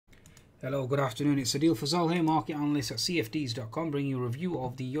Hello, good afternoon. It's Adil Fazal here, market analyst at CFDs.com, bringing you a review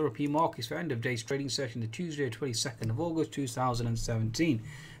of the European markets for end of day's trading session, the Tuesday, 22nd of August 2017.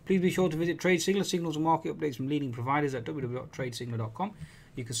 Please be sure to visit TradeSignal, signals and market updates from leading providers at www.tradesignal.com.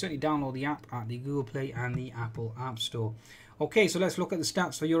 You can certainly download the app at the Google Play and the Apple App Store. Okay, so let's look at the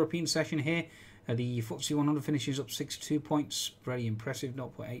stats for European session here. The FTSE 100 finishes up 62 points, very impressive,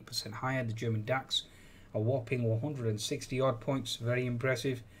 0.8% higher. The German DAX, a whopping 160 odd points, very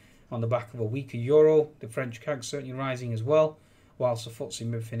impressive. On the back of a weaker euro, the French CAC certainly rising as well, whilst the FTSE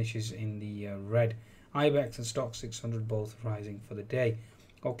mid finishes in the red. IBEX and Stock 600 both rising for the day.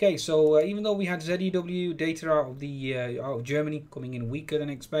 Okay, so even though we had ZEW data out of Germany coming in weaker than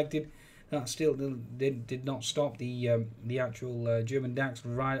expected, that still did not stop the actual German DAX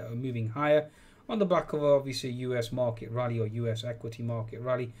moving higher on the back of obviously US market rally or US equity market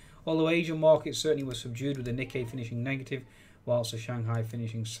rally. Although Asian markets certainly were subdued, with the Nikkei finishing negative, whilst the Shanghai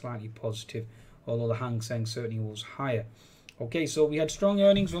finishing slightly positive, although the Hang Seng certainly was higher. Okay, so we had strong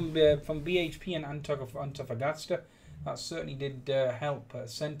earnings from BHP and Antofagasta. That certainly did help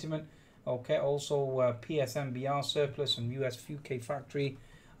sentiment. Okay, also PSMBR surplus and US UK factory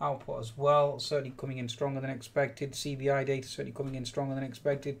output as well, certainly coming in stronger than expected. CBI data certainly coming in stronger than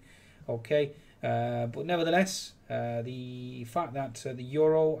expected. Okay, but nevertheless, the fact that the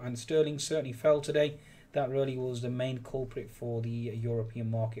euro and sterling certainly fell today, that really was the main culprit for the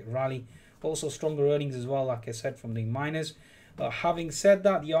European market rally. Also stronger earnings as well, like I said, from the miners. Having said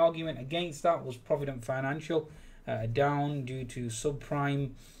that, the argument against that was Provident Financial, down due to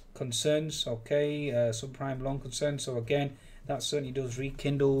subprime concerns. Okay, subprime loan concerns. So again, that certainly does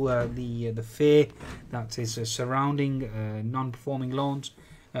rekindle the fear that is surrounding non-performing loans.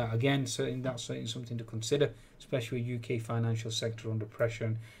 Again, that's certainly something to consider, especially with UK financial sector under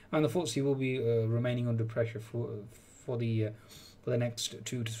pressure, and the FTSE will be remaining under pressure for the next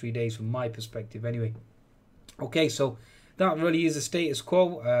 2 to 3 days, from my perspective, anyway. Okay, so that really is the status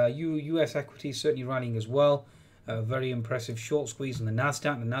quo. US equities certainly rallying as well. Very impressive short squeeze on the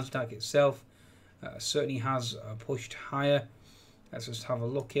Nasdaq. The Nasdaq itself certainly has pushed higher. Let's just have a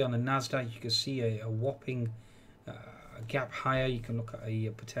look here on the Nasdaq. You can see a whopping gap higher. You can look at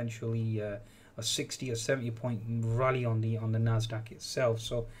a potentially a 60 or 70 point rally on the Nasdaq itself.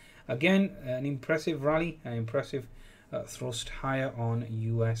 So again, an impressive rally, an impressive thrust higher on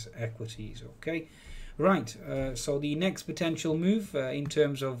US equities. Okay, right, so the next potential move in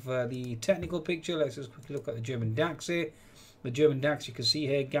terms of the technical picture, let's just quickly look at the German DAX here. The German DAX, you can see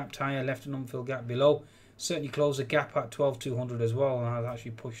here, gapped higher, left an unfilled gap below, certainly closed the gap at 12,200 as well, and has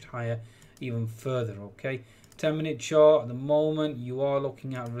actually pushed higher even further. Okay, 10-minute chart at the moment, you are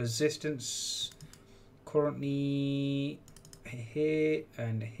looking at resistance currently here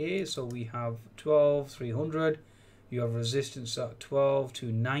and here. So we have 12,300. You have resistance at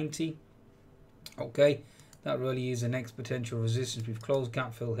 12,290. Okay, that really is the next potential resistance. We've closed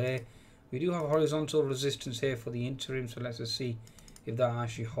gap fill here. We do have horizontal resistance here for the interim, so let's just see if that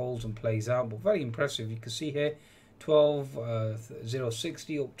actually holds and plays out. But very impressive. You can see here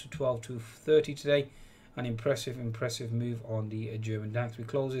 12,060 up to 12,230 today. An impressive move on the German DAX. We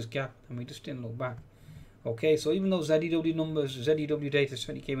close this gap and we just didn't look back. Okay, so even though ZEW numbers, ZEW data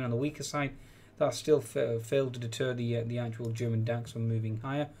certainly came in on the weaker side, that still failed to deter the actual German DAX from moving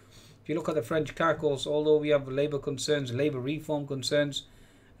higher. If you look at the French CAC, although we have labour concerns, labour reform concerns,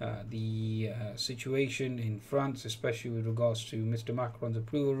 the situation in France, especially with regards to Mr. Macron's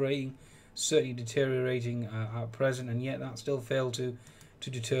approval rating, certainly deteriorating at present, and yet that still failed to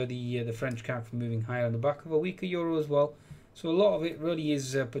deter the French CAC from moving higher on the back of a weaker euro as well. So a lot of it really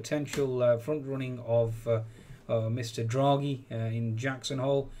is potential front running of Mr. Draghi in Jackson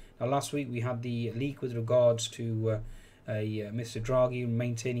Hole. Now, last week we had the leak with regards to Mr. Draghi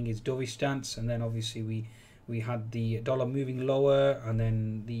maintaining his dovish stance, and then obviously we had the dollar moving lower, and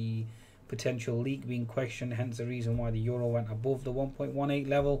then the potential leak being questioned, hence the reason why the euro went above the 1.18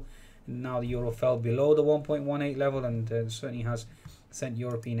 level. And now the euro fell below the 1.18 level, and certainly has sent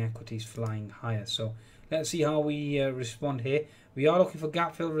European equities flying higher. So let's see how we respond here. We are looking for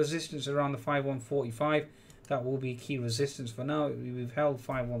gap fill resistance around the 5145. That will be key resistance for now. We've held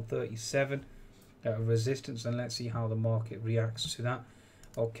 5137 resistance, and let's see how the market reacts to that.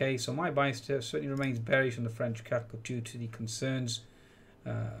 Okay, so my bias certainly remains bearish on the French CAC due to the concerns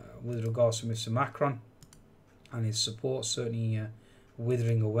with regards to Mr. Macron and his support certainly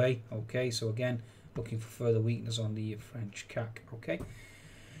withering away. Okay, so again, looking for further weakness on the French CAC. Okay,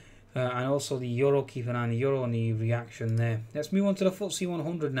 and also the euro, keep an eye on the euro and the reaction there. Let's move on to the FTSE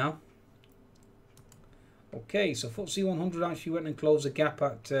 100 now. Okay, so FTSE 100 actually went and closed the gap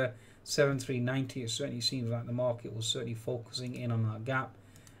at 7390. It certainly seems like the market was certainly focusing in on that gap.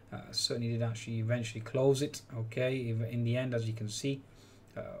 Certainly did actually eventually close it. Okay, in the end, as you can see,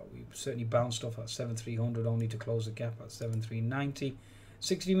 we certainly bounced off at 7,300 only to close the gap at 7,390.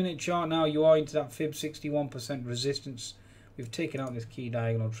 60-minute chart now, you are into that fib 61% resistance. We've taken out this key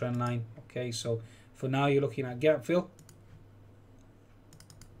diagonal trend line. Okay, so for now you're looking at gap fill.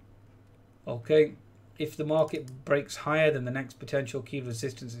 Okay, if the market breaks higher, then the next potential key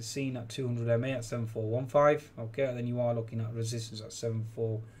resistance is seen at 200 MA at 7415. Okay, and then you are looking at resistance at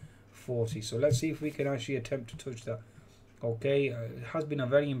 7440. So let's see if we can actually attempt to touch that. Okay, it has been a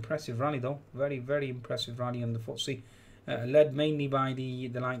very impressive rally though, very impressive rally on the FTSE, led mainly by the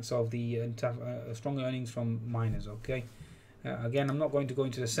likes of the strong earnings from miners. Okay, again, I'm not going to go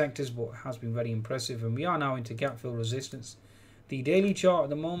into the sectors, but it has been very impressive, and we are now into gap fill resistance. The daily chart at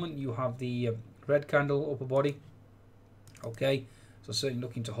the moment, you have the red candle upper body. Okay, so certainly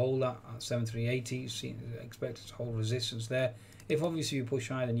looking to hold that at 7380. Expect to hold resistance there. If obviously you push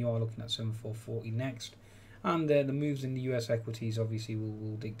higher, then you are looking at 7440 next. And the moves in the US equities obviously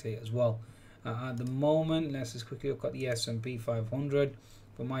will dictate as well. At the moment, let's just quickly look at the S&P 500.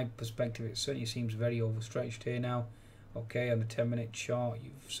 From my perspective, it certainly seems very overstretched here now. Okay, on the 10-minute chart,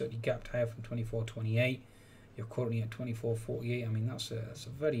 you've certainly gapped higher from 24.28. You're currently at 24.48. I mean, that's a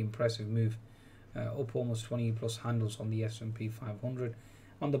very impressive move. Up almost 20 plus handles on the S&P 500.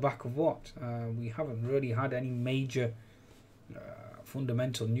 On the back of what? We haven't really had any major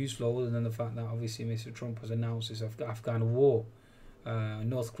fundamental news flow other than the fact that obviously Mr. Trump has announced this Afghan war.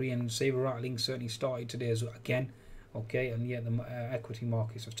 North Korean saber rattling certainly started today as well, again. Okay, and yet the equity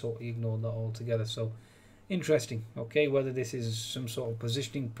markets have totally ignored that altogether. So interesting. Okay, whether this is some sort of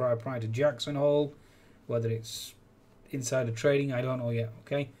positioning prior to Jackson Hole, whether it's insider trading, I don't know yet.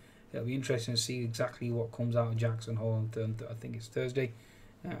 Okay, it'll be interesting to see exactly what comes out of Jackson Hole on I think it's Thursday,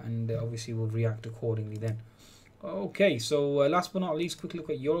 and obviously we'll react accordingly then. Okay, so last but not least, quick look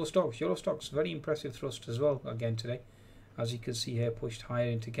at Euro stocks. Euro stocks, very impressive thrust as well again today. As you can see here, pushed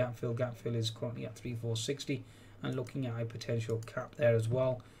higher into gap fill. Gap fill is currently at 3460 and looking at a potential cap there as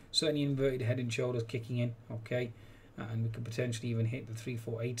well. Certainly inverted head and shoulders kicking in. Okay, and we could potentially even hit the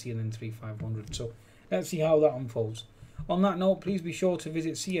 3480 and then 3500. So let's see how that unfolds. On that note, please be sure to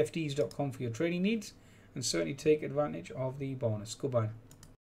visit cfds.com for your trading needs and certainly take advantage of the bonus. Goodbye.